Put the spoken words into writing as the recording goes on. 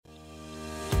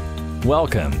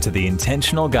Welcome to the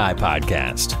Intentional Guy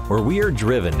Podcast, where we are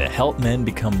driven to help men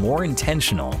become more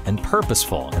intentional and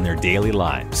purposeful in their daily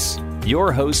lives.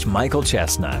 Your host, Michael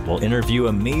Chestnut, will interview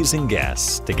amazing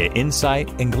guests to get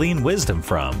insight and glean wisdom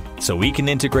from, so we can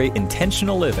integrate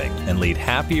intentional living and lead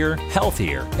happier,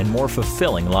 healthier, and more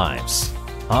fulfilling lives.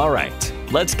 All right,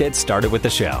 let's get started with the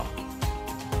show.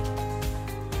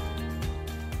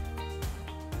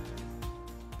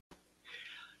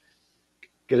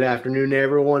 Good afternoon,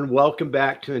 everyone. Welcome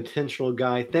back to Intentional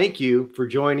Guy. Thank you for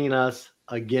joining us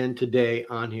again today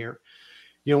on here.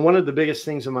 You know, one of the biggest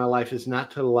things in my life is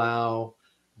not to allow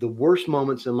the worst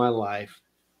moments in my life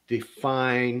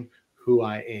define who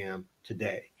I am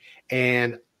today.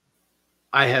 And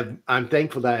I'm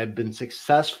thankful that I've been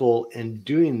successful in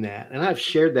doing that. And I've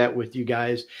shared that with you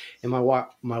guys in my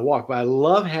walk. But I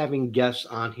love having guests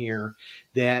on here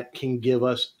that can give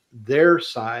us their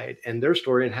side and their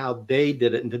story and how they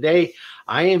did it. And today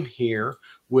I am here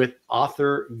with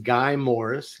author Guy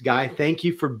Morris. Guy, thank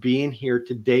you for being here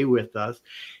today with us.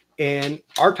 And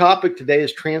our topic today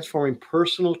is transforming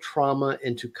personal trauma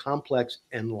into complex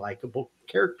and likable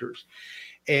characters.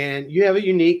 And you have a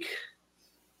unique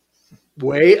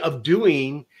way of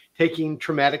taking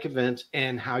traumatic events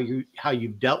and how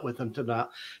you've dealt with them to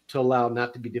allow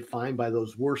not to be defined by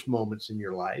those worst moments in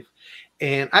your life.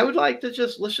 And I would like to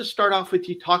let's just start off with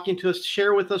you talking to us,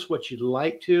 share with us what you'd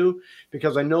like to,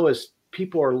 because I know as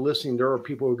people are listening, there are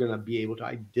people who are going to be able to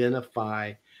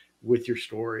identify with your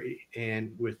story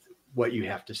and with what you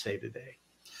have to say today.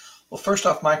 Well, first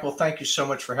off, Michael, thank you so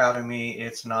much for having me.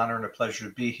 It's an honor and a pleasure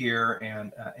to be here,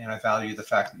 and I value the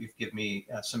fact that you've given me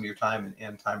some of your time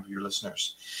and time for your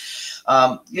listeners.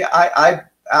 I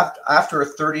after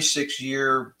a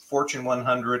 36-year Fortune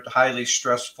 100, highly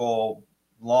stressful,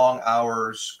 long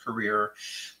hours career,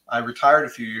 I retired a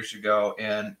few years ago,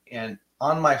 and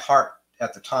on my heart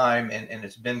at the time, and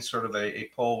it's been sort of a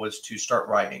pull, was to start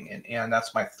writing, and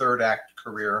that's my third act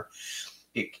career.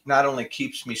 It not only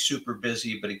keeps me super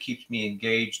busy, but it keeps me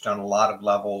engaged on a lot of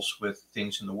levels with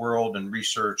things in the world and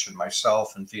research and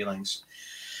myself and feelings.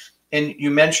 And you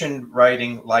mentioned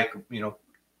writing, like,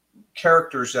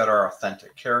 characters that are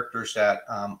authentic, characters that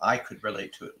I could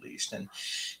relate to at least. And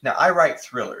now I write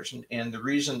thrillers. And the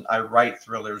reason I write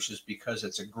thrillers is because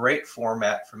it's a great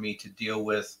format for me to deal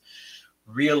with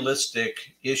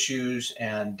realistic issues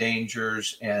and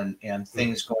dangers and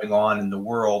things going on in the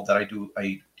world that I do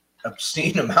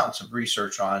obscene amounts of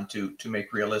research on to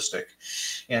make realistic.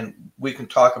 And we can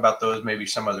talk about those maybe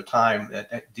some other time,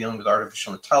 dealing with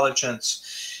artificial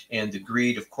intelligence and the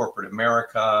greed of corporate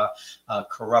America,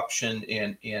 corruption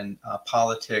in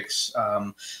politics,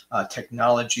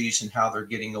 technologies and how they're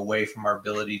getting away from our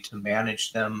ability to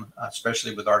manage them,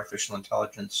 especially with artificial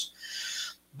intelligence.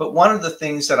 But one of the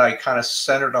things that I kind of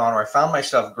centered on, or I found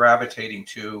myself gravitating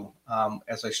to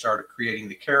as I started creating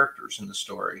the characters in the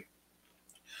story,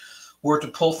 were to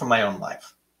pull from my own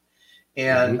life.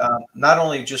 And not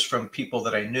only just from people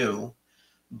that I knew,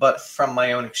 but from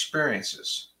my own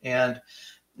experiences. And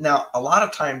now a lot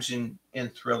of times in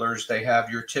thrillers, they have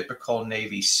your typical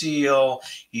Navy SEAL,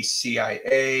 he's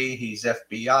CIA, he's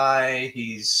FBI,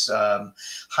 he's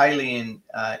highly in,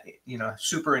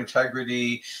 super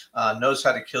integrity, knows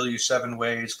how to kill you 7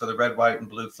 ways for the red, white, and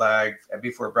blue flag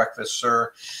before breakfast,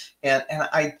 sir. And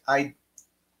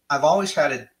I've always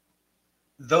had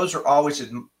those are always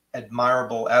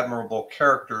admirable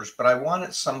characters, but I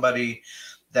wanted somebody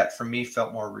that for me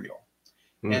felt more real.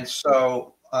 And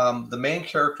so the main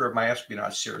character of my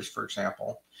espionage series, for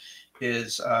example,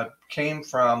 came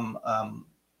from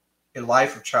a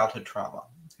life of childhood trauma.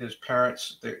 His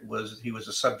parents, he was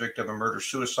a subject of a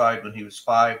murder-suicide when he was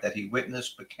 5 that he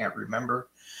witnessed but can't remember.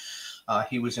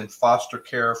 He was in foster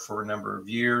care for a number of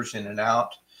years, in and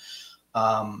out.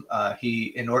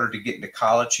 In order to get into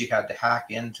college, he had to hack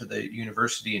into the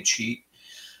university and cheat.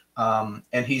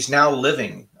 And he's now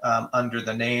living under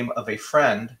the name of a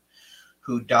friend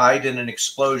who died in an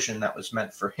explosion that was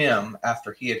meant for him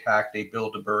after he had hacked a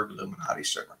Bilderberg Illuminati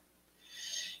server.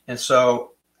 And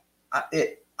so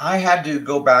I had to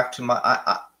go back to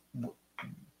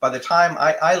by the time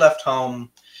I left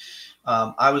home,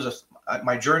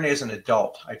 my journey as an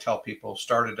adult, I tell people,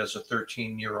 started as a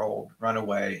 13-year-old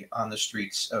runaway on the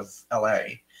streets of LA,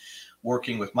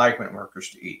 working with migrant workers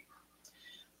to eat.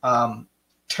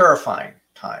 Terrifying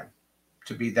time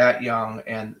to be that young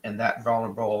and that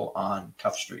vulnerable on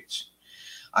tough streets.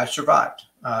 I survived,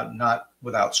 not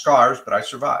without scars, but I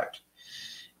survived.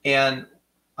 And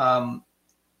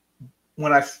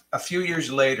when a few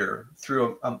years later,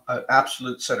 through an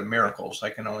absolute set of miracles, I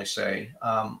can only say,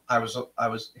 I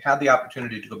had the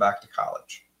opportunity to go back to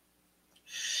college.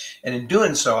 And in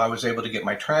doing so, I was able to get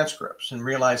my transcripts and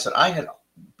realize that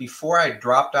before I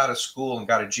dropped out of school and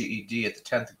got a GED at the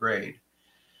 10th grade,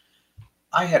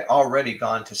 I had already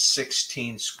gone to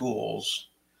 16 schools,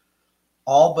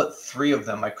 all but 3 of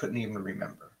them I couldn't even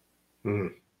remember.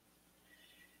 Mm.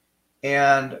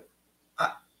 And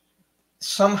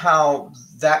somehow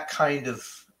that kind of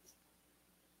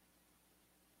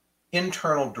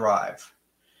internal drive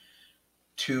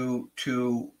to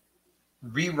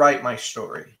rewrite my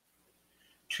story,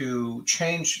 to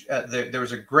change. There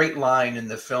was a great line in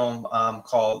the film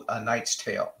called A Knight's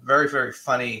Tale. Very, very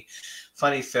funny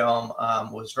film.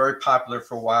 Was very popular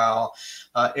for a while.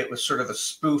 It was sort of a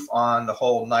spoof on the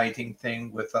whole knighting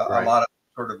thing with a lot of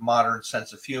sort of modern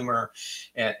sense of humor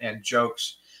and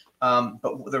jokes.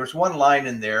 But there was one line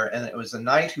in there, and it was a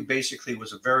knight who basically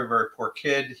was a very, very poor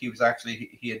kid. He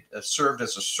had served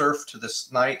as a serf to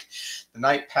this knight. The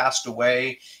knight passed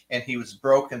away, and he was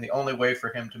broke, and the only way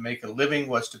for him to make a living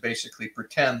was to basically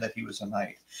pretend that he was a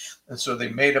knight. And so they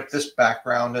made up this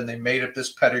background, and they made up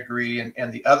this pedigree,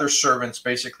 and the other servants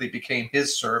basically became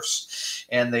his serfs,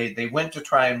 and they went to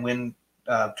try and win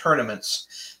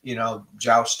tournaments,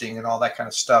 jousting and all that kind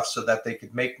of stuff, so that they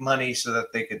could make money, so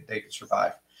that they could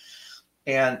survive.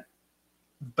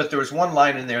 But there was one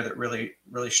line in there that really,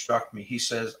 really struck me. He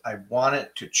says, "I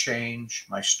wanted to change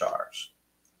my stars."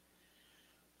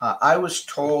 I was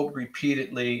told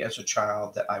repeatedly as a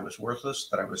child that I was worthless,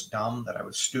 that I was dumb, that I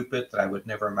was stupid, that I would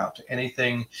never amount to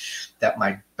anything, that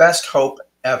my best hope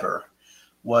ever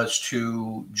was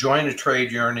to join a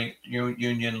trade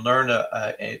union, learn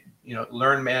how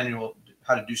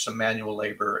to do some manual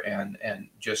labor, and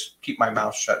just keep my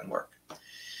mouth shut and work.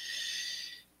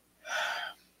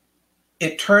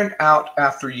 It turned out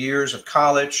after years of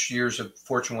college, years of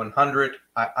Fortune 100,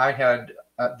 I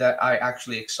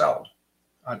actually excelled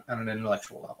on an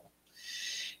intellectual level.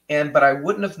 But I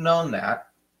wouldn't have known that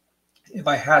if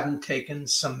I hadn't taken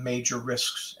some major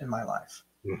risks in my life.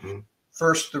 Mm-hmm.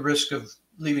 First, the risk of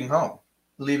leaving home,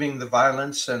 leaving the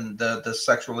violence and the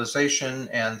sexualization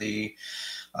and the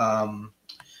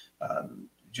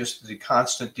just the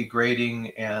constant degrading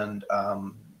and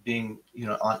being,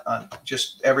 on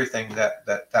just everything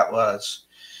that was,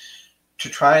 to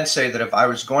try and say that if I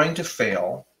was going to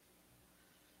fail,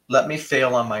 let me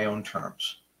fail on my own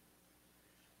terms.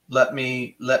 Let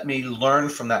me learn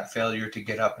from that failure to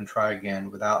get up and try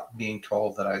again without being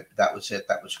told that was it,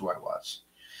 that was who I was.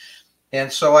 And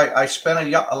so I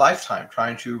spent a lifetime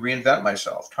trying to reinvent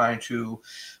myself, I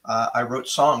wrote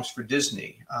songs for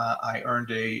Disney. I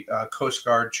earned a Coast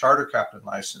Guard charter captain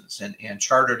license and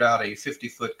chartered out a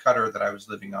 50-foot cutter that I was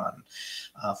living on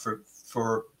to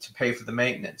pay for the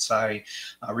maintenance. I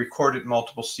recorded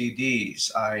multiple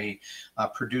CDs. I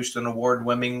produced an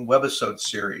award-winning webisode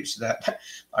series that,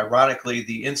 ironically,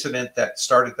 the incident that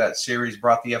started that series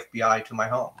brought the FBI to my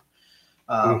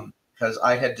home. Because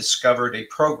I had discovered a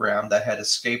program that had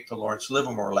escaped the Lawrence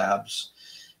Livermore labs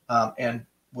and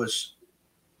was,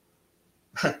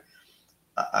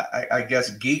 I guess,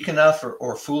 geek enough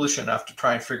or foolish enough to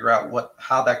try and figure out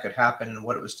how that could happen and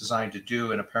what it was designed to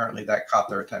do. And apparently that caught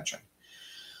their attention.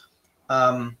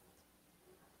 I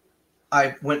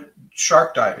went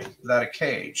shark diving without a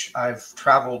cage. I've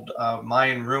traveled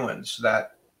Mayan ruins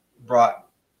that brought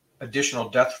additional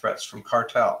death threats from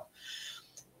cartel.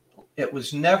 It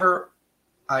was never,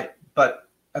 but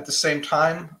at the same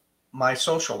time, my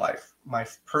social life, my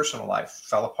personal life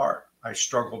fell apart. I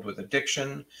struggled with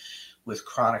addiction, with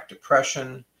chronic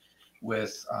depression,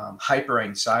 with hyper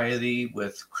anxiety,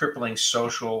 with crippling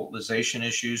socialization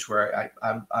issues where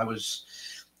I was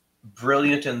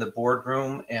brilliant in the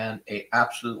boardroom and an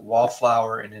absolute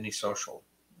wallflower in any social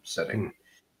setting.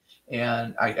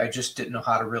 And I just didn't know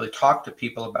how to really talk to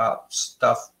people about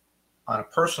stuff on a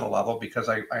personal level, because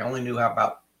I only knew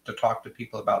how to talk to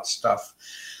people about stuff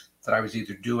that I was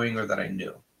either doing or that I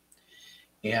knew.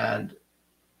 And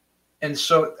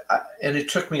so it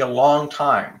took me a long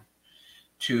time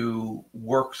to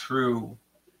work through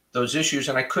those issues.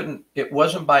 And it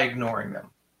wasn't by ignoring them.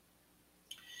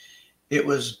 It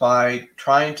was by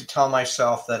trying to tell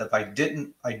myself that if I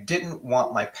didn't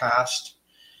want my past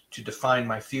to define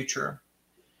my future,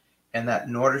 and that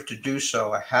in order to do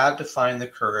so, I had to find the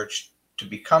courage to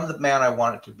become the man I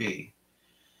wanted to be,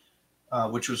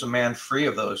 which was a man free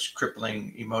of those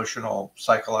crippling emotional,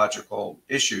 psychological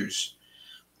issues.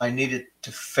 I needed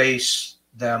to face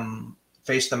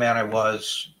the man I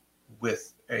was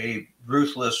with a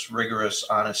ruthless, rigorous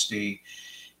honesty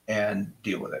and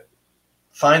deal with it.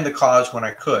 Find the cause when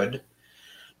I could,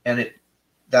 and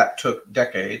that took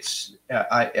decades.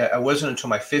 I wasn't until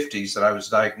my 50s that I was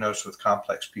diagnosed with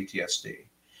complex PTSD.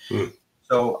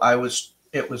 So I was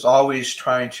it was always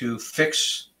trying to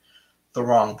fix the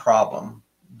wrong problem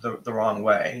the wrong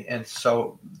way. And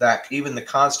so that even the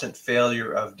constant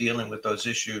failure of dealing with those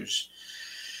issues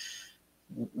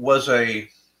was a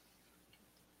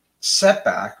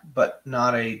setback, but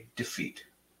not a defeat.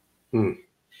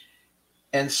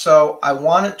 And so I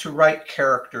wanted to write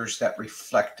characters that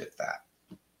reflected that.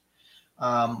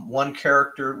 One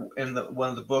character in one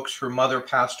of the books, her mother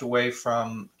passed away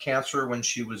from cancer when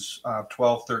she was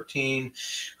 12, 13.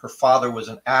 Her father was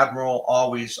an admiral,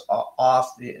 always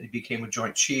off. He became a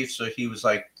Joint Chief, so he was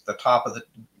like the top of the,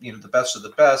 the best of the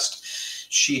best.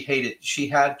 She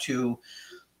had to,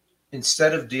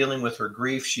 instead of dealing with her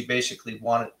grief, she basically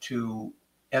wanted to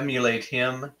emulate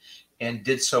him, and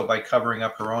did so by covering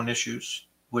up her own issues,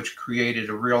 which created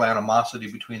a real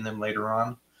animosity between them later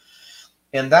on.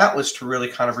 And that was to really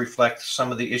kind of reflect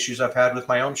some of the issues I've had with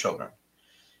my own children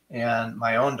and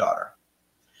my own daughter.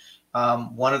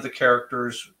 One of the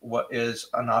characters is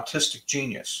an autistic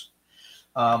genius,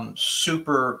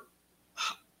 super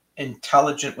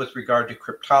intelligent with regard to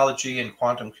cryptology and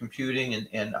quantum computing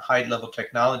and high-level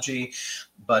technology,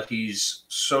 but he's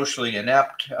socially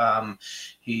inept.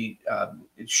 He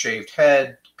shaved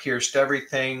head, pierced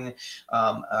everything,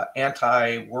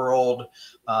 anti-world,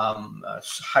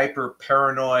 hyper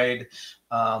paranoid,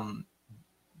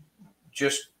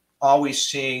 just always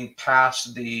seeing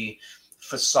past the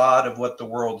facade of what the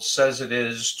world says it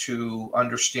is to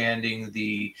understanding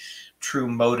the true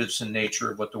motives and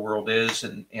nature of what the world is,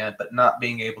 but not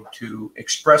being able to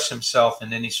express himself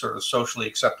in any sort of socially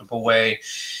acceptable way.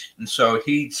 And so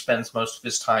he spends most of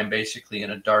his time basically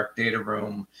in a dark data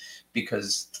room,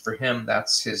 because for him,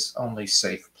 that's his only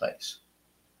safe place.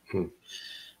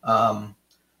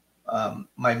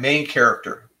 My main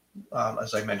character,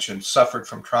 as I mentioned, suffered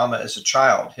from trauma as a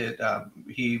child.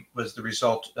 He was the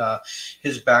result,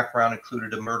 his background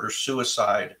included a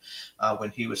murder-suicide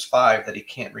when he was 5 that he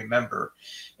can't remember.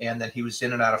 And then he was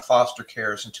in and out of foster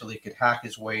cares until he could hack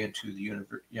his way into the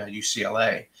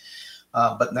UCLA.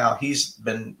 But now he's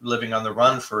been living on the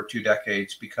run for 2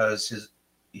 decades because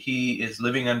he is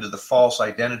living under the false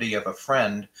identity of a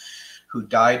friend who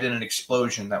died in an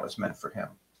explosion that was meant for him.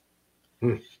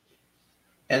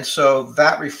 And so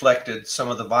that reflected some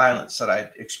of the violence that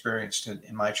I'd experienced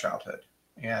in my childhood,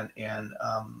 and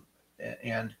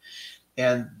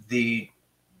the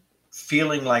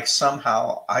feeling like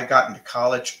somehow I got into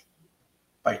college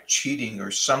by cheating or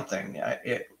something.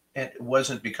 It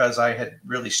wasn't because I had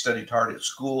really studied hard at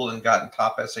school and gotten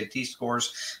top SAT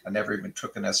scores. I never even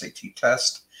took an SAT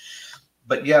test.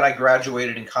 But yet I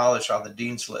graduated in college on the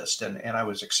dean's list, and I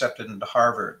was accepted into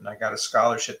Harvard, and I got a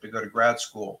scholarship to go to grad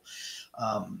school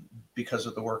because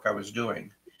of the work I was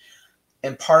doing.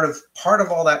 And part of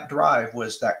all that drive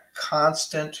was that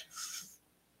constant,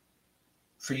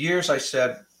 for years I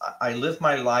said, I live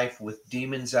my life with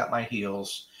demons at my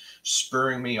heels,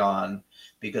 spurring me on,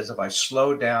 because if I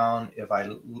slow down, if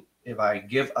I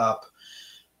give up,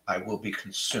 I will be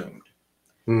consumed.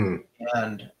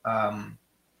 And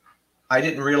I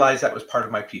didn't realize that was part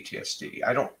of my PTSD.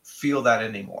 I don't feel that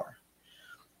anymore.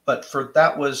 But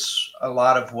that was a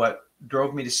lot of what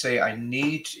drove me to say,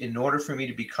 in order for me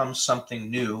to become something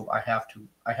new, I have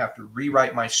to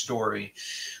rewrite my story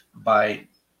by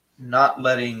not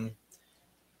letting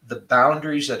the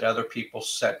boundaries that other people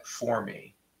set for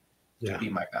me to be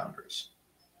my boundaries.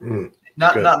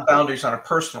 Not boundaries on a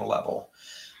personal level.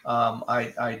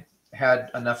 I had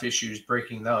enough issues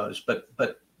breaking those, but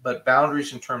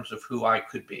boundaries in terms of who I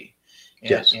could be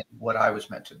and what I was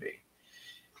meant to be.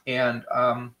 And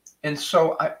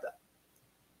so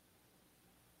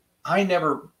I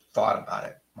never thought about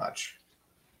it much.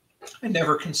 I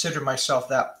never considered myself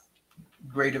that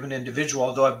great of an individual,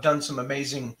 although I've done some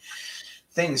amazing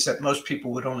things that most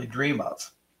people would only dream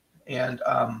of. And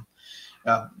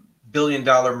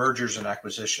billion-dollar mergers and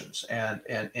acquisitions,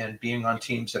 and being on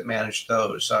teams that manage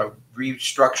those,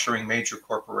 restructuring major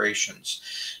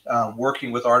corporations,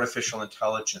 working with artificial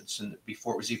intelligence, and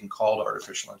before it was even called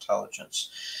artificial intelligence,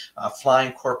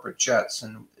 flying corporate jets,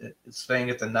 and staying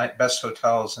at the best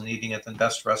hotels and eating at the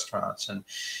best restaurants,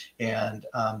 and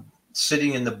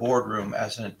sitting in the boardroom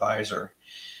as an advisor.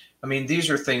 I mean, these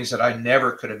are things that I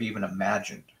never could have even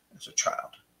imagined as a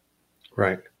child.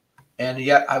 Right. And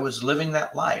yet I was living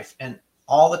that life, and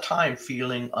all the time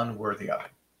feeling unworthy of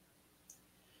it.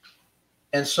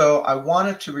 And so I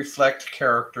wanted to reflect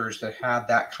characters that had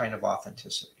that kind of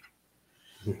authenticity.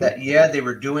 That, they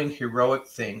were doing heroic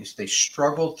things. They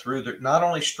struggled through not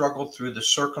only struggled through the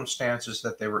circumstances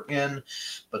that they were in,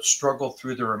 but struggled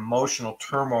through their emotional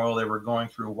turmoil they were going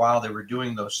through while they were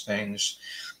doing those things,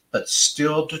 but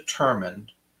still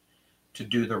determined to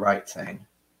do the right thing.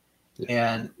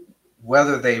 And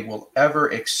whether they will ever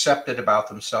accept it about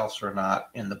themselves or not,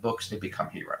 in the books, they become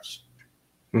heroes.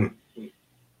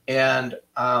 And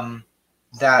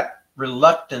that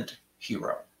reluctant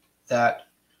hero, that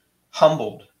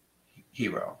humbled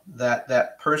hero,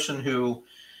 that person who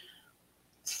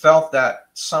felt that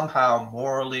somehow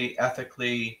morally,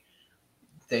 ethically,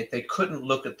 they couldn't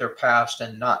look at their past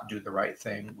and not do the right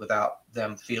thing without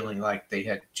them feeling like they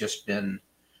had just been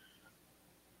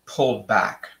pulled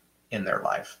back in their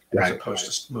life, as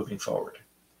opposed to moving forward.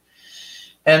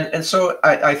 And so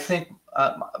I think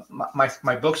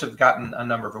my books have gotten a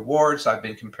number of awards. I've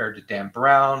been compared to Dan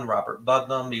Brown, Robert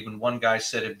Ludlum. Even one guy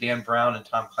said if Dan Brown and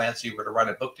Tom Clancy were to write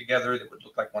a book together, that would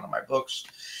look like one of my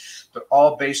books. But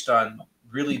all based on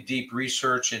really deep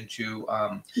research into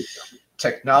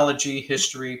technology,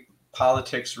 history,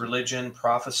 politics, religion,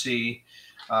 prophecy,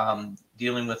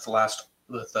 dealing with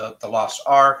the Lost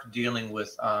Ark, dealing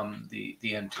with the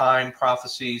end time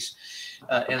prophecies,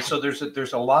 and so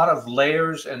there's a lot of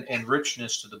layers and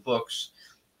richness to the books.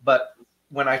 But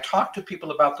when I talk to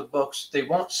people about the books, they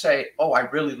won't say, "Oh, I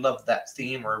really love that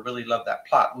theme," or "I really love that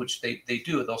plot," which they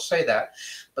do. They'll say that,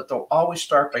 but they'll always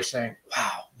start by saying,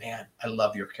 "Wow, man, I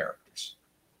love your characters.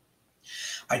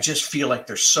 I just feel like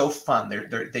they're so fun. They're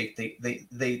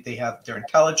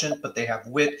intelligent, but they have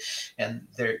wit, and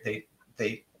they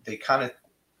kind of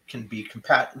can be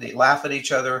they laugh at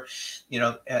each other, in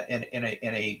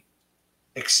a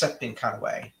accepting kind of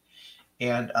way."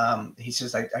 And he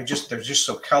says, they're just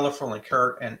so colorful and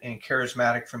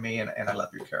charismatic for me, and I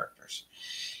love your characters.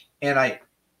 And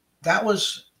that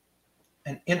was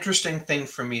an interesting thing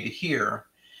for me to hear,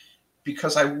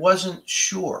 because I wasn't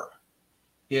sure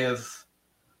if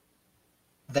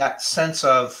that sense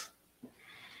of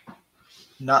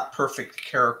not perfect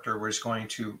character was going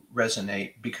to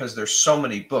resonate, because there's so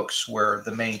many books where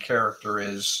the main character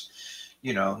is,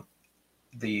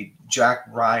 the Jack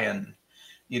Ryan,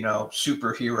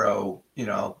 superhero,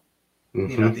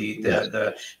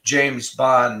 the James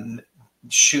Bond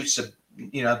shoots a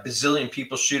bazillion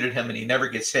people shoot at him and he never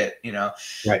gets hit,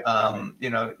 Right.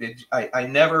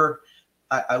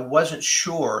 I wasn't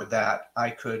sure that I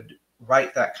could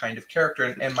write that kind of character.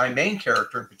 And my main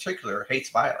character in particular hates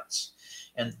violence.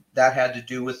 And that had to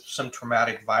do with some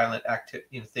traumatic, violent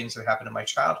things that happened in my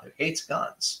childhood. Hates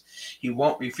guns. He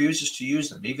refuses to use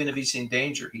them, even if he's in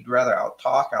danger. He'd rather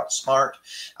out-talk, outsmart,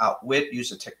 outwit,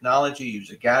 use a technology,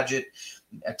 use a gadget,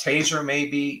 a taser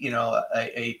maybe,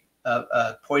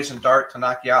 a poison dart to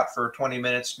knock you out for 20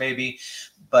 minutes maybe,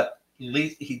 but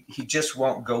he just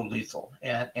won't go lethal.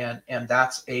 And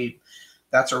that's a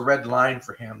red line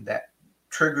for him that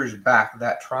triggers back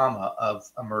that trauma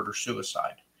of a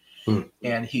murder-suicide.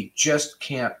 And he just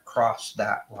can't cross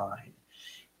that line.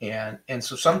 And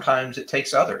so sometimes it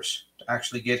takes others to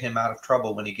actually get him out of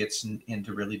trouble when he gets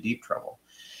into really deep trouble.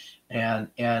 And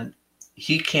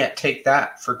he can't take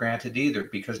that for granted either,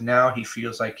 because now he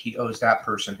feels like he owes that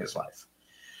person his life.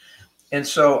 And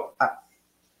so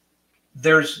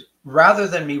rather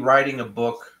than me writing a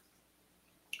book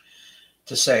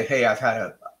to say, hey, I've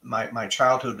had my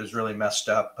childhood was really messed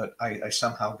up, but I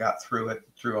somehow got through it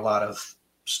through a lot of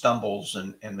stumbles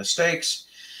and mistakes,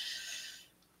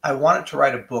 I wanted to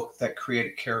write a book that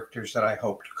created characters that I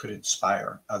hoped could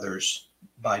inspire others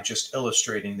by just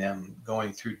illustrating them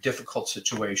going through difficult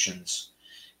situations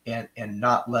and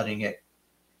not letting it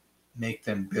make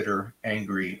them bitter,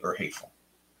 angry, or hateful.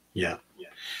 Yeah.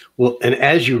 Well, and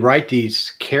as you write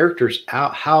these characters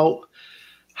out,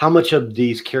 how much of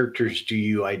these characters do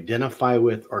you identify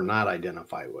with or not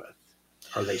identify with?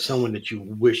 Are they someone that you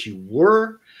wish you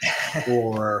were,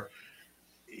 or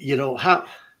how?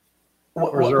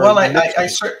 Well, I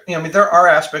certainly, there are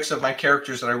aspects of my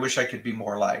characters that I wish I could be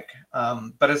more like.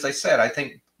 But as I said, I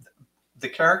think the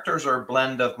characters are a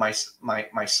blend of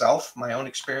myself, my own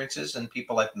experiences, and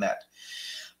people I've met.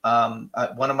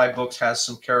 One of my books has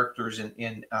some characters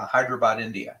in Hyderabad,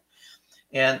 India.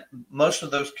 And most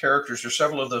of those characters, or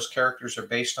several of those characters, are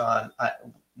based on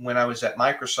when I was at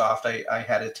Microsoft, I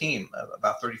had a team of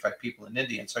about 35 people in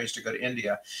India. And so I used to go to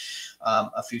India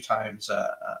a few times.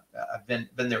 I've been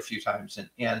there a few times, and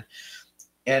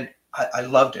I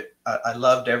loved it. I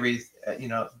loved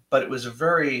but it was a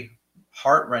very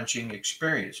heart-wrenching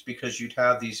experience, because you'd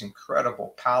have these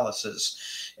incredible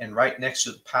palaces, and right next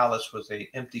to the palace was an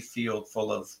empty field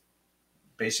full of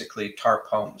basically tarp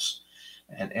homes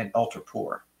and ultra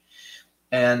poor.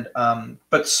 And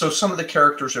but so some of the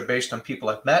characters are based on people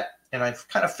I've met, and I've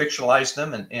kind of fictionalized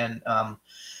them and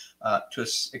to an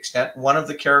extent. One of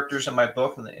the characters in my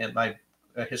book, in my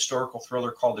historical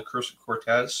thriller called The Curse of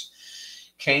Cortez,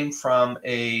 came from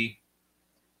a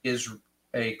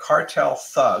a cartel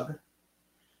thug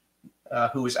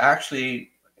who was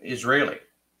actually Israeli.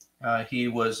 He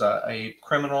was a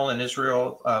criminal in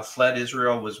Israel, fled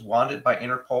Israel, was wanted by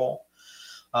Interpol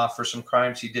for some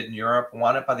crimes he did in Europe,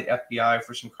 wanted by the FBI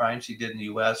for some crimes he did in the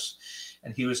US,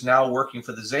 and he was now working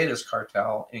for the Zetas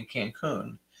cartel in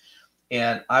Cancun.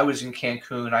 And I was in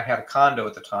Cancun. I had a condo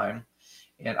at the time,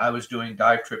 and I was doing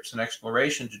dive trips and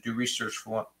exploration to do research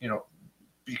for,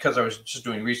 because I was just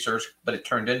doing research, but it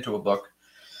turned into a book.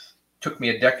 Took me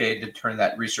a decade to turn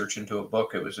that research into a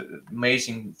book. It was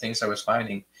amazing things I was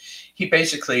finding. He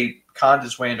basically conned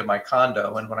his way into my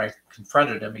condo, and when I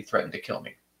confronted him, he threatened to kill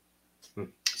me. He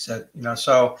said,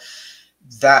 so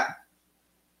that,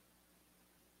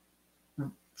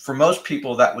 for most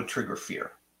people, that would trigger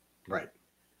fear. Right.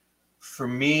 For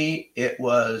me, it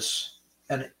was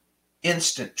an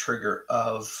instant trigger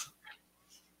of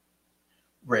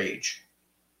rage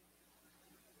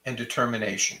and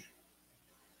determination.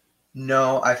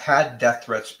 No, I've had death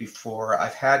threats before.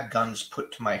 I've had guns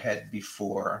put to my head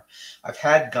before. I've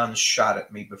had guns shot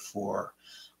at me before.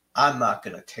 I'm not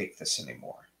going to take this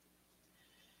anymore.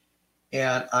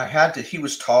 And he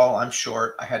was tall, I'm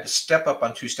short. I had to step up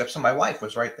on 2 steps, and my wife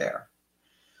was right there.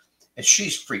 And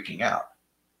she's freaking out.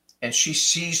 And she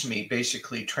sees me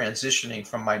basically transitioning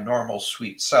from my normal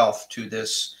sweet self to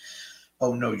this,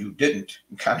 oh, no, you didn't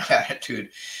kind of attitude.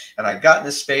 And I got in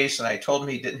his space, and I told him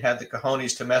he didn't have the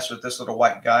cojones to mess with this little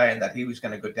white guy, and that he was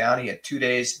going to go down. He had 2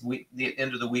 days, the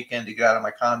end of the weekend, to get out of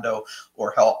my condo,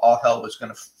 or all hell was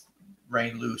going to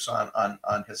rain loose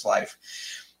on his life.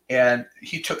 And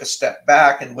he took a step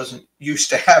back and wasn't used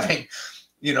to having,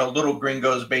 little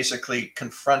gringos basically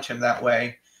confront him that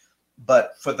way.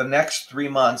 But for the next 3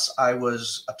 months, I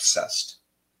was obsessed.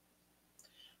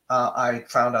 I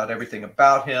found out everything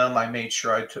about him. I made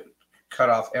sure I cut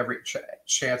off every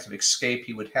chance of escape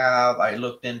he would have. I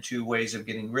looked into ways of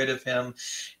getting rid of him,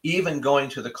 even going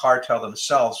to the cartel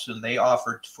themselves. And they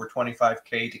offered for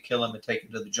 $25K to kill him and take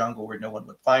him to the jungle where no one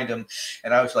would find him.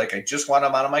 And I was like, I just want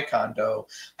him out of my condo.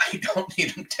 I don't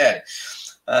need him dead.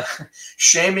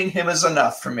 Shaming him is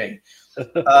enough for me.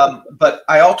 But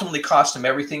I ultimately cost him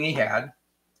everything he had,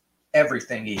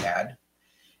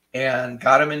 and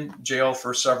got him in jail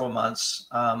for several months.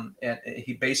 And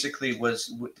he basically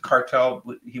was with the cartel.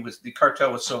 The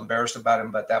cartel was so embarrassed about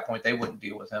him, but at that point they wouldn't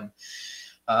deal with him.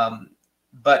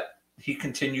 But he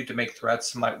continued to make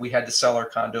threats. We had to sell our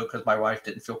condo because my wife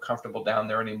didn't feel comfortable down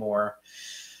there anymore.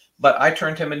 But I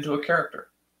turned him into a character.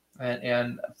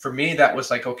 And for me, that was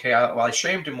like, okay, I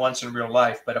shamed him once in real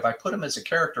life, but if I put him as a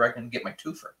character, I can get my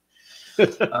twofer.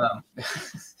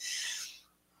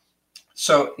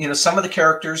 So, some of the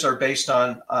characters are based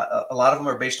on, a lot of them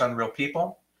are based on real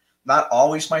people, not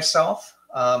always myself.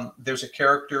 There's a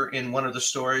character in one of the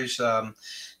stories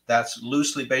that's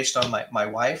loosely based on my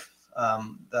wife,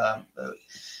 an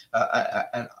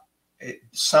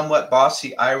somewhat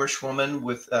bossy Irish woman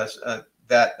with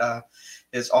that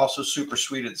is also super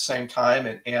sweet at the same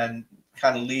time, and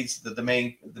kind of leads the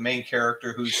main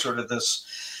character, who's sort of this,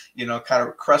 kind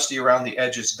of crusty around the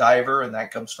edges diver. And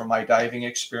that comes from my diving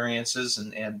experiences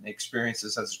and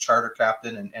experiences as a charter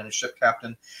captain and a ship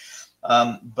captain.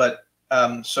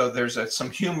 So there's some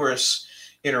humorous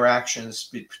interactions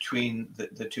between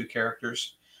the two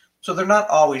characters. So they're not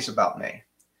always about me,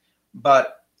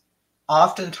 but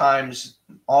oftentimes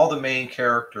all the main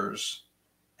characters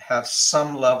have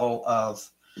some level of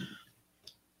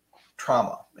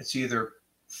trauma. It's either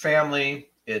family,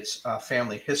 it's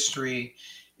family history,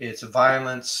 it's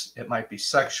violence, it might be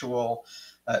sexual,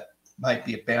 it might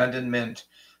be abandonment,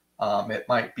 it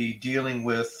might be dealing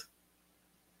with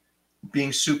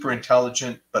being super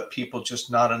intelligent, but people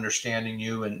just not understanding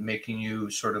you and making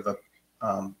you sort of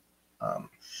a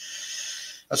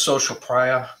social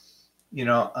pariah.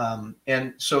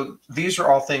 And so these are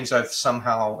all things I've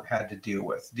somehow had to deal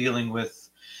with.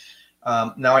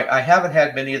 Now, I haven't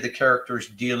had many of the characters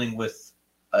dealing with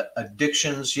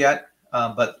addictions yet,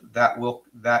 but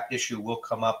that issue will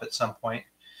come up at some point.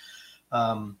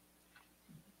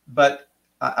 But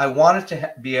I wanted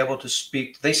to be able to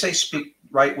speak. They say speak,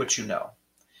 write what you know.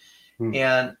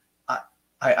 And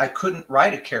I couldn't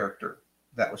write a character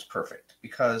that was perfect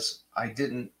because I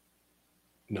didn't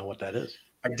know what that is.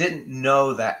 I didn't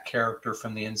know that character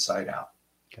from the inside out.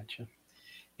 Gotcha.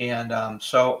 And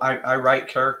so I write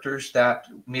characters that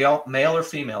male or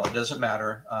female, it doesn't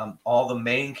matter. All the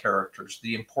main characters,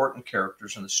 the important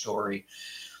characters in the story,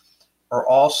 are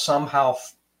all somehow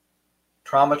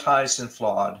traumatized and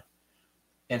flawed,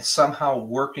 and somehow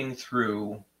working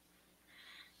through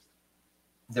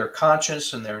their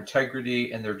conscience and their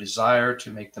integrity and their desire to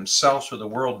make themselves or the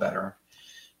world better,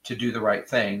 to do the right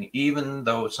thing, even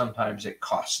though sometimes it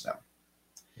costs them.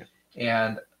 Yeah.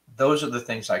 And those are the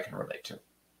things I can relate to.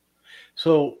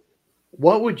 So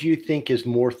what would you think is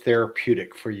more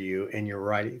therapeutic for you in your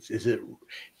writings? Is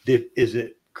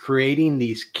it creating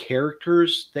these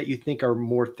characters that you think are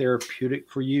more therapeutic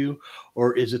for you,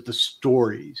 or is it the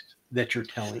stories that you're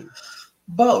telling?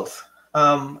 Both,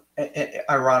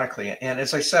 ironically. And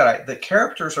as I said, the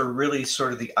characters are really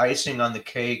sort of the icing on the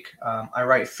cake. I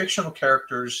write fictional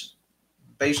characters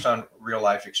based on real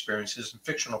life experiences and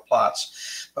fictional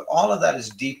plots, but all of that is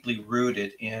deeply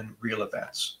rooted in real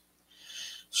events.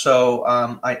 So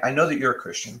I know that you're a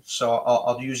Christian, so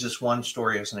I'll use this one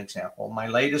story as an example. My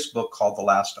latest book, called The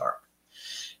Last Ark.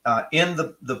 In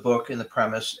the book, in the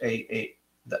premise, a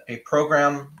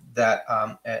program that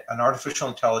an artificial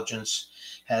intelligence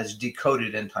has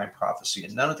decoded end time prophecy,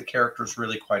 and none of the characters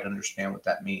really quite understand what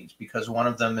that means, because one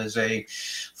of them is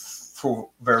for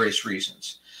various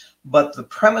reasons. But the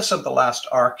premise of The Last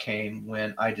Ark came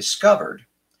when I discovered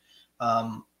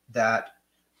that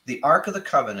the Ark of the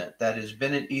Covenant that has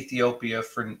been in Ethiopia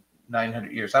for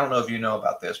 900 years. I don't know if you know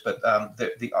about this, but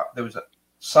there was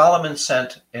Solomon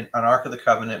sent an Ark of the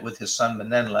Covenant with his son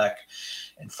Menelek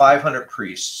and 500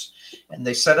 priests, and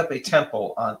they set up a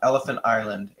temple on Elephant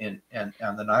Island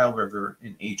on the Nile River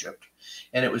in Egypt.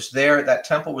 And it was there, that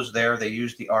temple was there. They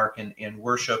used the Ark in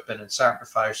worship and in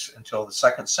sacrifice until the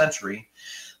 2nd century,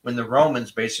 when the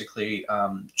Romans basically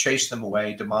chased them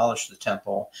away, demolished the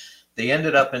temple. They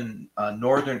ended up in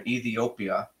northern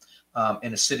Ethiopia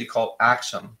in a city called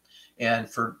Axum. And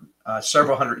for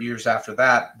several hundred years after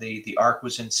that, the Ark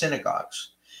was in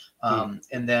synagogues.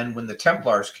 And then when the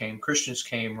Templars came, Christians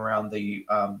came around the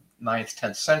 9th,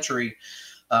 10th century,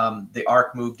 the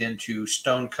Ark moved into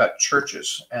stone-cut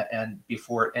churches, and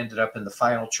before it ended up in the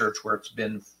final church where it's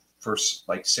been for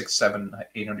like 600, 700,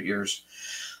 800 years,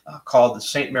 called the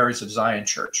St. Mary's of Zion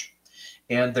Church.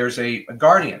 And there's a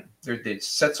guardian. It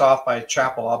sets off by a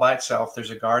chapel all by itself. There's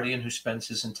a guardian who spends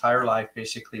his entire life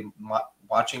basically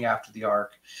watching after the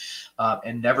Ark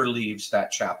and never leaves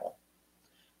that chapel,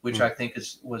 which I think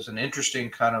was an interesting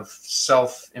kind of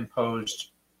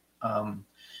self-imposed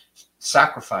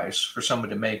sacrifice for someone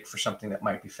to make for something that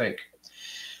might be fake.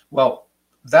 Well,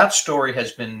 that story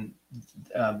has been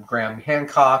Graham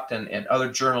Hancock and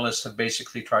other journalists have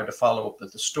basically tried to follow up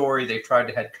with the story. They've tried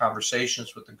to have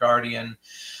conversations with the Guardian.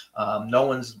 No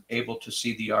one's able to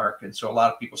see the Ark. And so a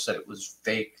lot of people said it was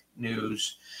fake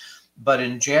news. But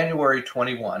in January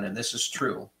 21, and this is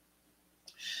true,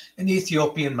 an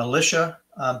Ethiopian militia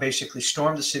basically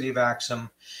stormed the city of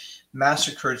Axum,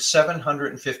 massacred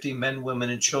 750 men, women,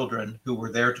 and children who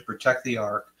were there to protect the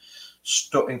Ark,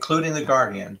 including the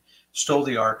Guardian, stole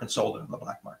the Ark and sold it on the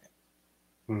black market.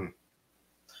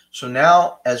 So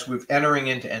now, as we're entering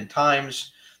into end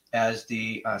times, as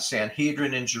the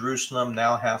Sanhedrin in Jerusalem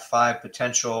now have 5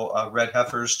 potential red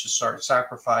heifers to start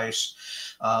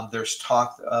sacrifice, there's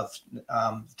talk of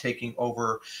taking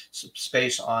over some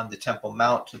space on the Temple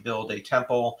Mount to build a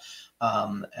temple,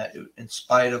 in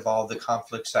spite of all the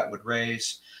conflicts that would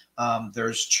raise.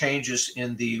 There's changes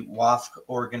in the WAF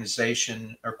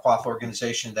organization or Quaf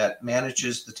organization that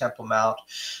manages the Temple Mount,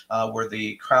 where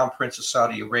the Crown Prince of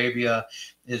Saudi Arabia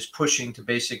is pushing to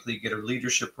basically get a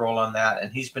leadership role on that.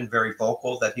 And he's been very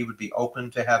vocal that he would be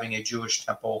open to having a Jewish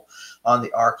temple on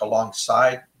the Ark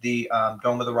alongside the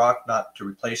Dome of the Rock, not to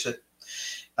replace it.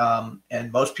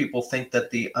 And most people think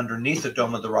that underneath the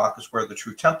Dome of the Rock is where the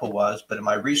true temple was. But in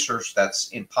my research, that's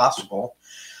impossible.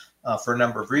 For a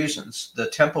number of reasons. The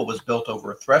temple was built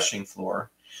over a threshing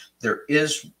floor. There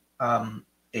is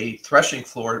a threshing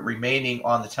floor remaining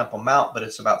on the Temple Mount, but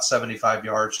it's about 75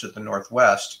 yards to the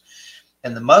northwest.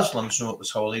 And the Muslims knew it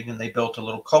was holy, and they built a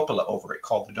little cupola over it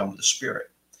called the Dome of the Spirit.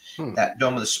 That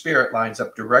Dome of the Spirit lines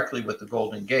up directly with the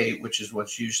Golden Gate, which is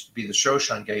what's used to be the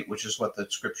Shoshan Gate, which is what the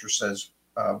scripture says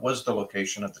was the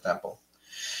location of the temple.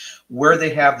 Where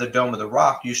they have the Dome of the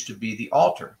Rock used to be the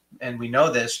altar. And we know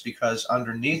this because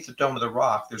underneath the Dome of the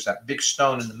Rock, there's that big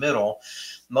stone in the middle.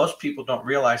 Most people don't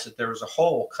realize that there is a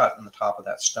hole cut in the top of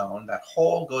that stone. That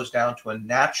hole goes down to a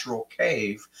natural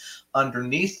cave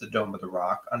underneath the Dome of the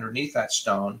Rock, underneath that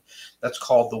stone, that's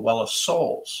called the Well of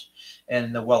Souls.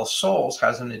 And the Well of Souls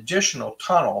has an additional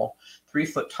tunnel,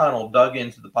 3-foot tunnel dug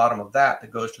into the bottom of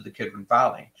that goes to the Kidron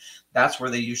Valley. That's where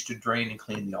they used to drain and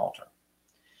clean the altar.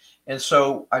 And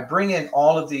so I bring in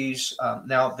all of these.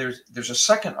 Now there's a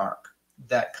second Ark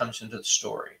that comes into the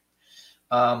story.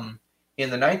 In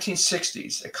the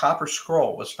 1960s, a copper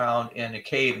scroll was found in a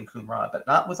cave in Qumran, but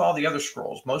not with all the other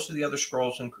scrolls. Most of the other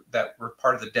scrolls that were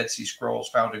part of the Dead Sea Scrolls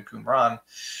found in Qumran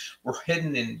were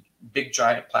hidden in big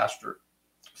giant plaster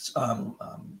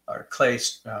or clay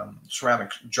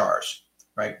ceramic jars,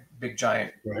 right? Big,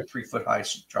 giant, Right. 3-foot high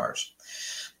jars.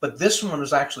 But this one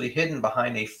was actually hidden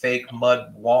behind a fake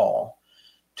mud wall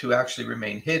to actually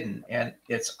remain hidden. And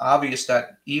it's obvious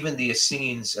that even the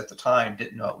Essenes at the time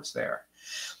didn't know it was there.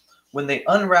 When they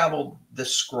unraveled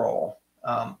this scroll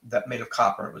that made of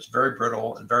copper, it was very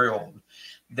brittle and very old,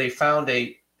 they found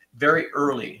a very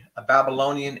early, a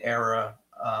Babylonian era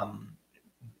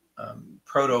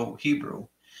Proto-Hebrew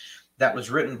that was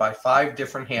written by 5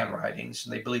 different handwritings.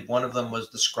 And they believe one of them was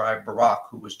the scribe Baruch,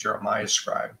 who was Jeremiah's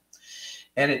scribe.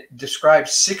 And it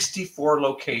describes 64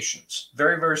 locations,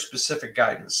 very, very specific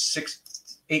guidance,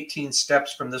 18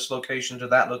 steps from this location to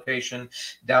that location,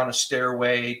 down a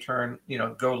stairway, turn,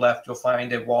 go left, you'll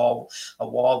find a wall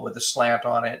with a slant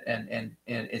on it, and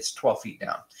it's 12 feet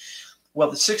down.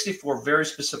 Well, the 64 very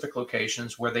specific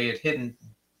locations where they had hidden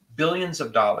billions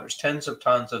of dollars, tens of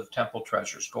tons of temple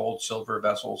treasures, gold, silver,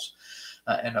 vessels,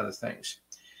 and other things.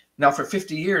 Now, for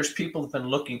 50 years, people have been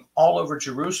looking all over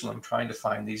Jerusalem trying to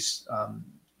find these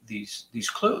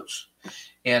clues,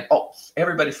 and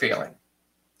everybody failing,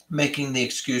 making the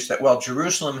excuse that, well,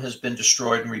 Jerusalem has been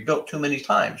destroyed and rebuilt too many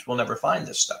times. We'll never find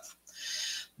this stuff.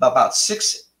 About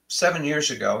 6-7 years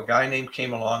ago, a guy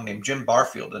came along named Jim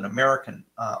Barfield, an American,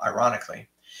 ironically,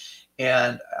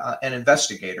 and an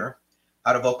investigator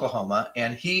out of Oklahoma,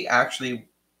 and he actually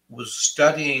was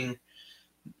studying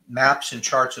maps and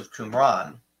charts of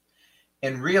Qumran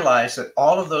and realized that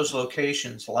all of those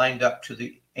locations lined up to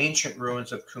the ancient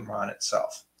ruins of Qumran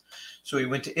itself. So he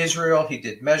went to Israel, he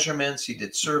did measurements, he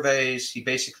did surveys, he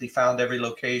basically found every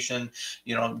location,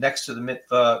 next to the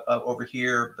mikveh over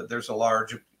here, but there's a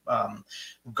large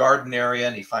garden area,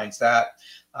 and he finds that.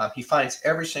 He finds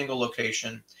every single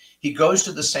location. He goes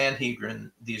to the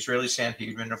Sanhedrin, the Israeli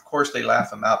Sanhedrin. Of course, they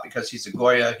laugh him out because he's a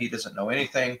Goya. He doesn't know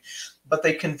anything. But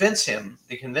they convince him.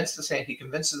 He convinces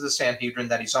the Sanhedrin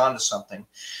that he's onto something.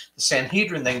 The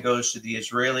Sanhedrin then goes to the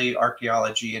Israeli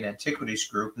Archaeology and Antiquities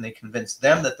group, and they convince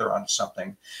them that they're onto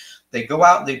something. They go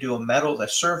out and they do a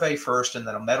survey first, and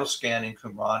then a metal scan in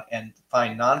Qumran, and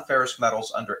find non-ferrous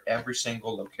metals under every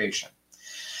single location.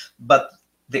 But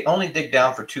they only dig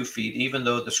down for 2 feet, even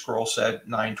though the scroll said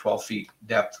 9-12 feet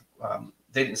depth.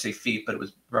 They didn't say feet, but it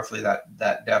was roughly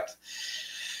that depth.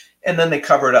 And then they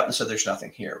cover it up and said there's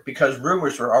nothing here, because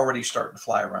rumors were already starting to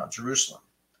fly around Jerusalem.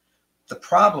 The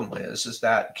problem is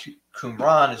that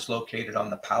Qumran is located on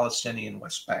the Palestinian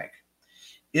West Bank.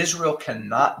 Israel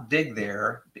cannot dig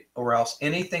there, or else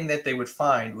anything that they would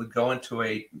find would go into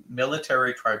a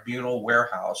military tribunal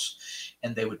warehouse,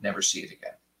 and they would never see it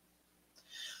again.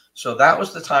 So that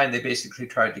was the time they basically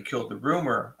tried to kill the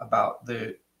rumor about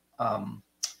the, in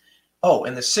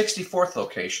the 64th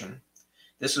location,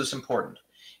 this was important.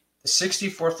 The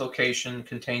 64th location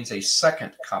contains a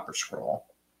second copper scroll.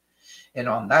 And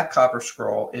on that copper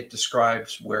scroll, it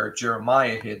describes where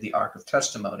Jeremiah hid the Ark of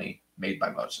Testimony made by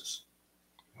Moses.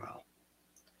 Wow.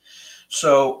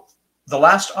 So the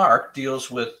last ark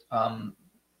deals with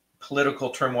political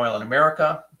turmoil in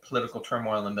America, political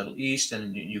turmoil in the Middle East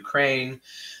and in Ukraine,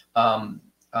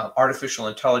 artificial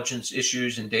intelligence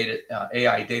issues and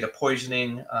AI data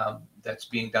poisoning that's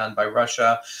being done by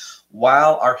Russia,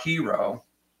 while our hero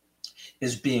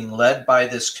is being led by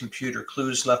this computer,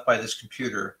 clues left by this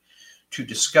computer to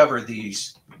discover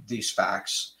these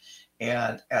facts.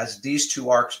 And as these 2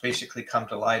 arcs basically come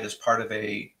to light as part of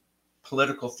a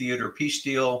political theater peace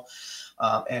deal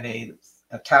and a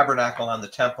tabernacle on the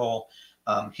temple,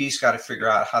 he's got to figure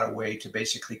out how to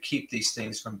basically keep these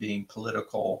things from being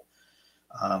political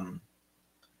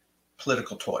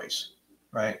toys,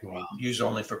 right? Wow. Used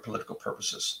only for political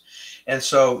purposes. And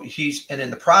so in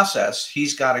the process,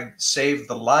 he's got to save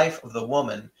the life of the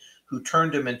woman who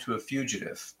turned him into a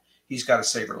fugitive. He's got to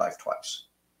save her life twice.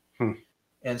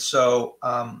 And so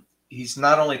he's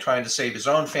not only trying to save his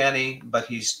own Fanny, but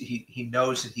he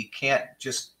knows that he can't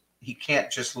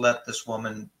just let this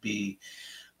woman be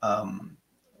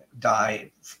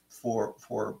die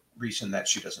for reason that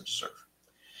she doesn't deserve.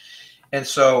 And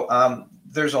so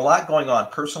there's a lot going on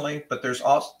personally, but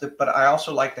I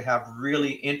also like to have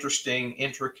really interesting,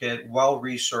 intricate,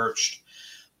 well-researched,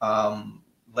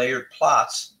 layered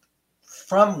plots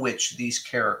from which these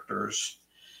characters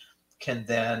can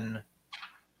then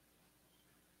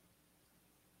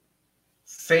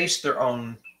face their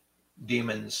own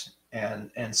demons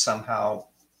and somehow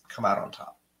come out on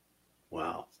top.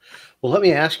 Wow. Well, let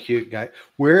me ask you, Guy,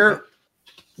 where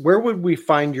would we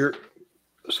find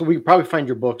so we could probably find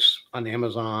your books on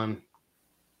Amazon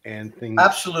and things?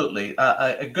 Absolutely.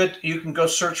 You can go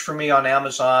search for me on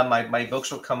Amazon. My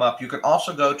books will come up. You can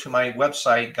also go to my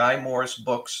website,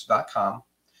 GuyMorrisBooks.com.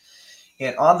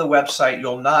 And on the website,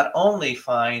 you'll not only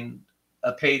find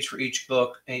a page for each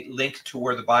book, a link to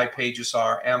where the buy pages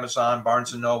are, Amazon,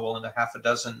 Barnes & Noble, and a half a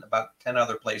dozen, about 10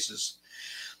 other places,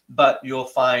 but you'll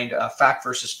find fact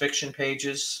versus fiction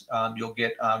pages. You'll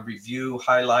get review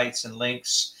highlights and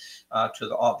links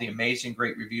to all the amazing,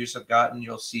 great reviews I've gotten.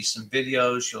 You'll see some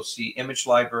videos. You'll see image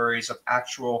libraries of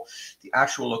the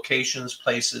actual locations,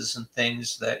 places, and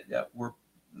things that were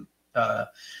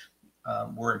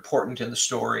important in the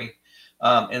story.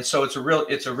 And so it's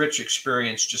a rich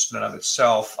experience just in and of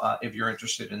itself if you're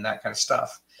interested in that kind of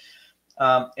stuff.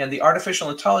 And the artificial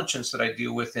intelligence that I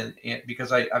deal with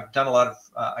because I've done a lot of,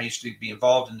 I used to be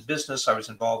involved in the business. I was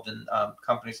involved in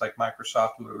companies like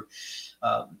Microsoft who were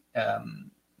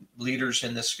leaders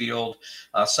in this field.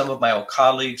 Some of my old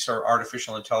colleagues are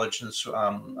artificial intelligence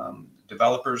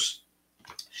developers.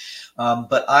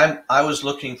 But I was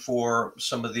looking for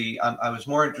some of I was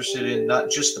more interested in not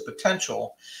just the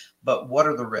potential, but what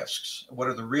are the risks? What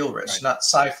are the real risks? Right. Not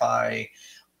sci-fi,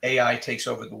 AI takes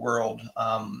over the world,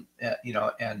 and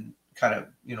kind of,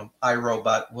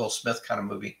 iRobot, Will Smith kind of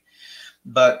movie.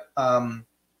 But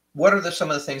what are some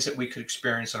of the things that we could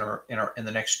experience in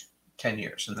the next 10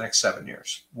 years, in the next 7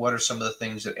 years? What are some of the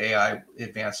things that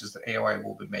advances that AI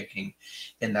will be making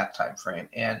in that time frame?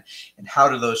 And how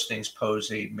do those things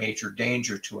pose a major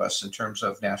danger to us in terms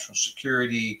of national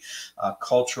security,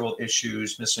 cultural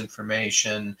issues,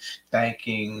 misinformation,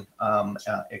 banking,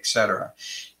 et cetera?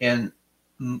 And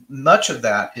much of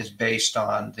that is based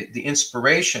on the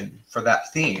inspiration for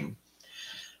that theme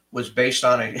was based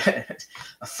on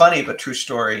a funny but true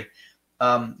story.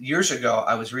 Years ago,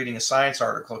 I was reading a science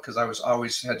article because I was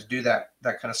always had to do that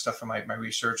kind of stuff for my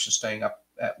research and staying up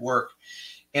at work.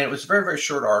 And it was a very, very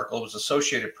short article. It was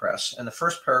Associated Press. And the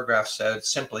first paragraph said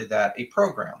simply that a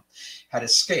program had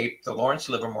escaped the Lawrence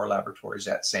Livermore Laboratories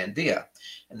at Sandia.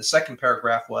 And the second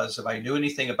paragraph was, if I knew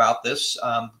anything about this,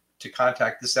 to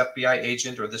contact this FBI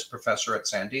agent or this professor at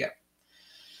Sandia.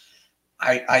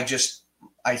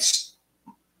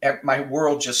 My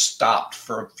world just stopped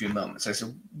for a few moments. I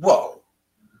said, whoa.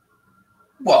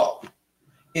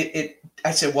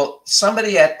 I said, well,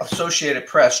 somebody at Associated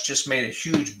Press just made a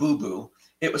huge boo-boo.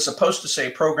 It was supposed to say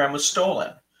a program was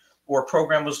stolen or a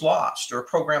program was lost or a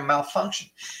program malfunctioned.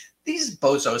 These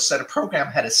bozos said a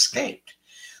program had escaped.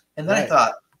 And then I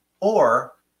thought,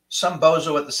 or some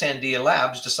bozo at the Sandia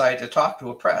Labs decided to talk to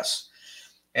a press.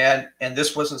 And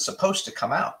this wasn't supposed to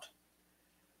come out.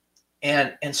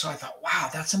 And so I thought, wow,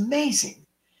 that's amazing.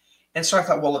 And so I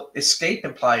thought, well, escape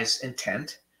implies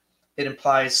intent. It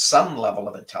implies some level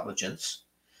of intelligence.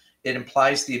 It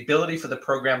implies the ability for the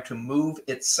program to move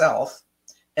itself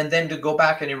and then to go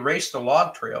back and erase the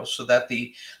log trail so that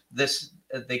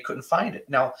they couldn't find it.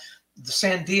 Now, the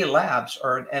Sandia Labs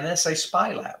are an NSA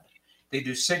spy lab. They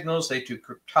do signals, they do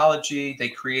cryptology, they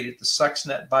created the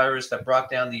Stuxnet virus that brought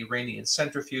down the Iranian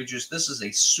centrifuges. This is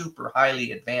a super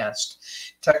highly advanced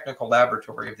technical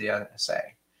laboratory of the NSA.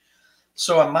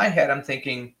 So in my head, I'm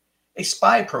thinking, a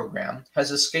spy program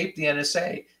has escaped the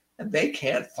NSA and they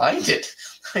can't find it.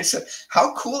 I said,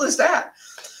 how cool is that?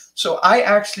 So I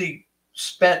actually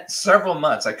spent several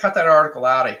months. I cut that article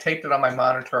out. I taped it on my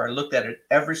monitor. I looked at it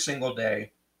every single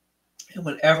day. And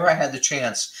whenever I had the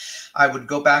chance, I would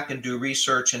go back and do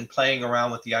research and playing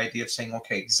around with the idea of saying,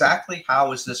 okay, exactly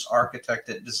how is this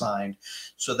architected, designed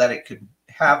so that it could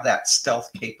have that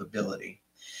stealth capability?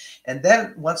 And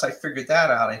then once I figured that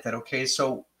out, I thought, okay,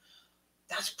 so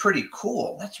that's pretty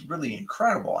cool. That's really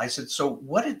incredible. I said, so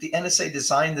what did the NSA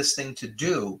design this thing to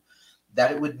do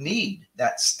that it would need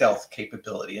that stealth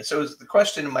capability? And so the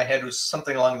question in my head was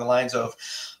something along the lines of,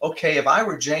 okay, if I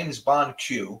were James Bond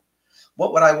Q,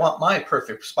 what would I want my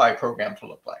perfect spy program to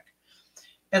look like?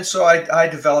 And so I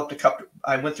developed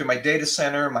I went through my data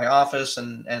center, my office,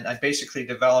 and I basically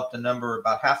developed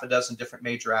about half a dozen different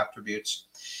major attributes.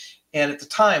 And at the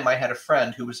time, I had a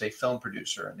friend who was a film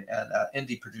producer and an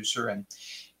indie producer.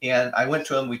 And I went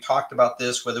to him, we talked about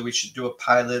this, whether we should do a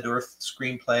pilot or a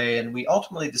screenplay. And we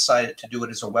ultimately decided to do it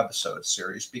as a webisode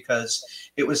series because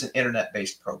it was an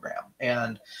internet-based program.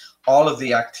 And all of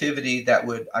the activity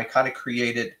I kind of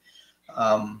created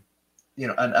an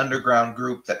underground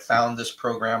group that found this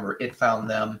program, or it found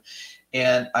them.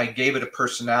 And I gave it a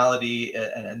personality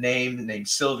and a name named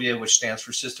Sylvia, which stands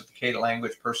for Sophisticated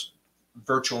Language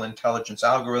Virtual Intelligence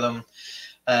Algorithm.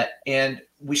 And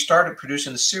we started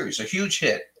producing the series, a huge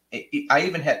hit. I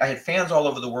had fans all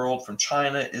over the world, from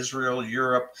China, Israel,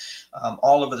 Europe,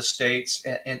 all over the States,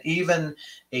 and even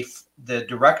the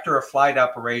director of flight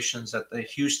operations at the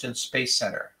Houston Space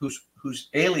Center, whose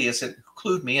alias, it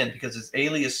clued me in because his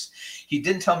alias, he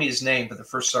didn't tell me his name for the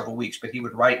first several weeks, but he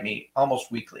would write me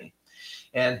almost weekly.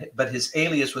 but his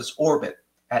alias was Orbit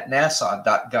at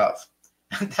NASA.gov.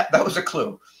 That was a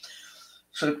clue.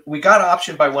 So we got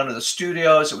optioned by one of the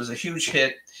studios. It was a huge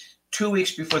hit. 2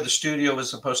 weeks before the studio was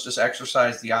supposed to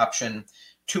exercise the option,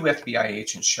 2 FBI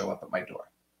agents show up at my door.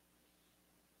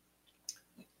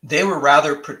 They were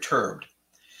rather perturbed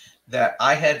that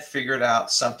I had figured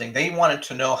out something. They wanted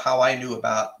to know how I knew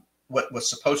about what was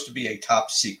supposed to be a top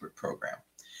secret program.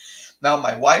 Now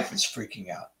my wife is freaking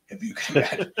out, if you can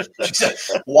imagine. She said,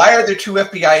 "Why are there 2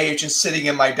 FBI agents sitting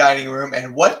in my dining room?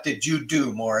 And what did you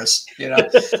do, Morris?" You know.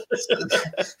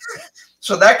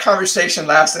 So that conversation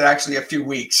lasted actually a few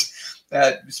weeks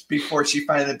before she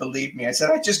finally believed me. I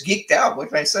said, "I just geeked out. What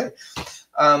can I say?"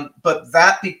 But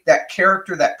that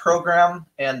character, that program,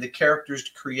 and the characters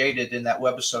created in that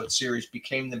webisode series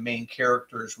became the main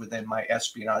characters within my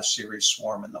espionage series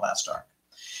Swarm in the last arc.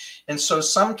 And so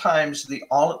sometimes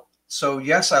so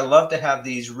yes, I love to have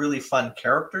these really fun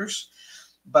characters,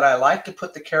 but I like to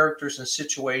put the characters in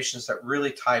situations that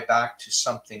really tie back to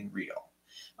something real,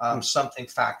 something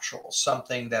factual,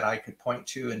 something that I could point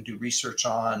to and do research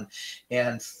on,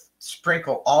 and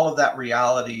sprinkle all of that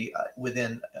reality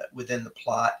within the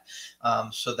plot,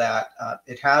 so that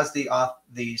it has the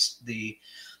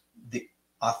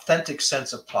authentic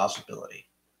sense of plausibility.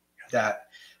 That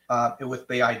with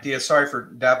the idea, sorry for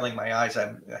dabbling my eyes,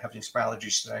 I'm having some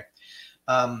allergies today.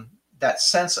 That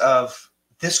sense of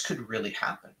this could really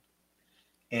happen,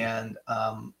 and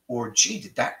or gee,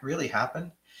 did that really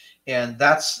happen? And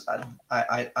that's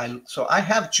so I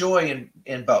have joy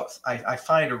in both. I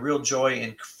find a real joy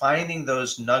in finding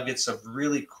those nuggets of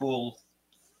really cool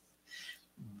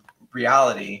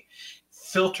reality,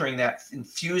 filtering that,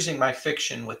 infusing my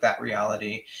fiction with that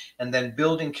reality, and then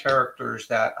building characters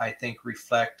that I think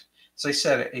reflect, as I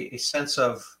said, a sense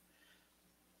of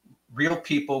real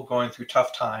people going through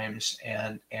tough times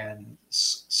and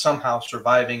somehow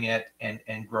surviving it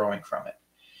and growing from it.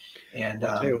 And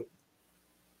yeah.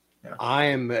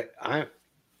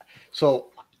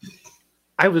 So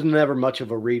I was never much of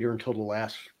a reader until the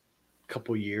last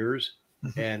couple of years,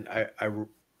 and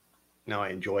now I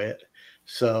enjoy it.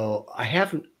 So I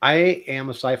am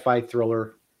a sci-fi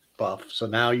thriller buff. So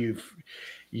now you've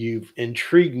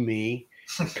intrigued me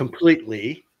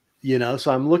completely,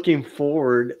 so I'm looking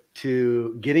forward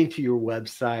to getting to your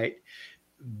website,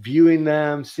 viewing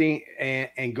them, seeing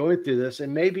and going through this,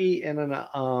 and maybe in an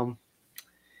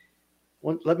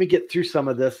let me get through some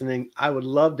of this, and then I would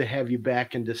love to have you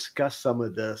back and discuss some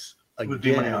of this again. It would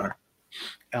be my honor.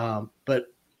 But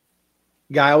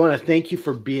Guy, I want to thank you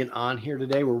for being on here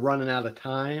today. We're running out of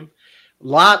time. A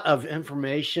lot of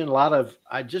information, we'll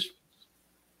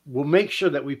make sure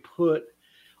that we put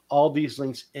all these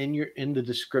links in the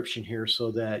description here so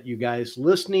that you guys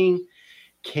listening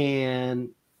can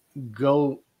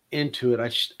go into it.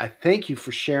 I thank you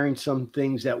for sharing some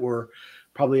things that were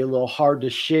probably a little hard to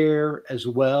share as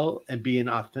well, and being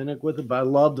authentic with it. But I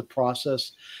love the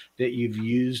process that you've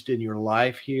used in your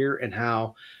life here, and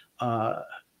how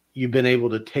you've been able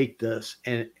to take this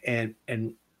and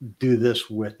do this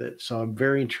with it. So I'm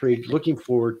very intrigued, looking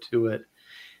forward to it.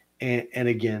 And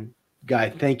again, Guy,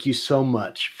 thank you so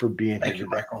much for being here. Thank you,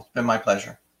 Michael. It's been my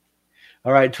pleasure.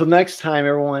 All right. Till next time,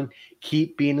 everyone,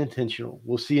 keep being intentional.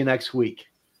 We'll see you next week.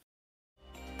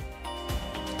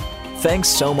 Thanks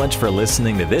so much for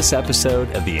listening to this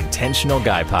episode of the Intentional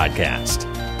Guy Podcast.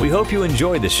 We hope you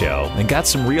enjoyed the show and got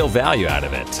some real value out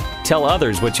of it. Tell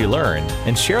others what you learned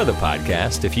and share the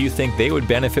podcast if you think they would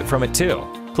benefit from it too.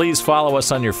 Please follow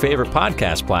us on your favorite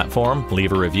podcast platform,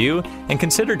 leave a review, and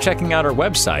consider checking out our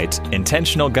website,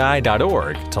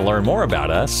 intentionalguy.org, to learn more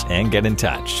about us and get in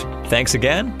touch. Thanks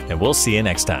again, and we'll see you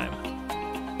next time.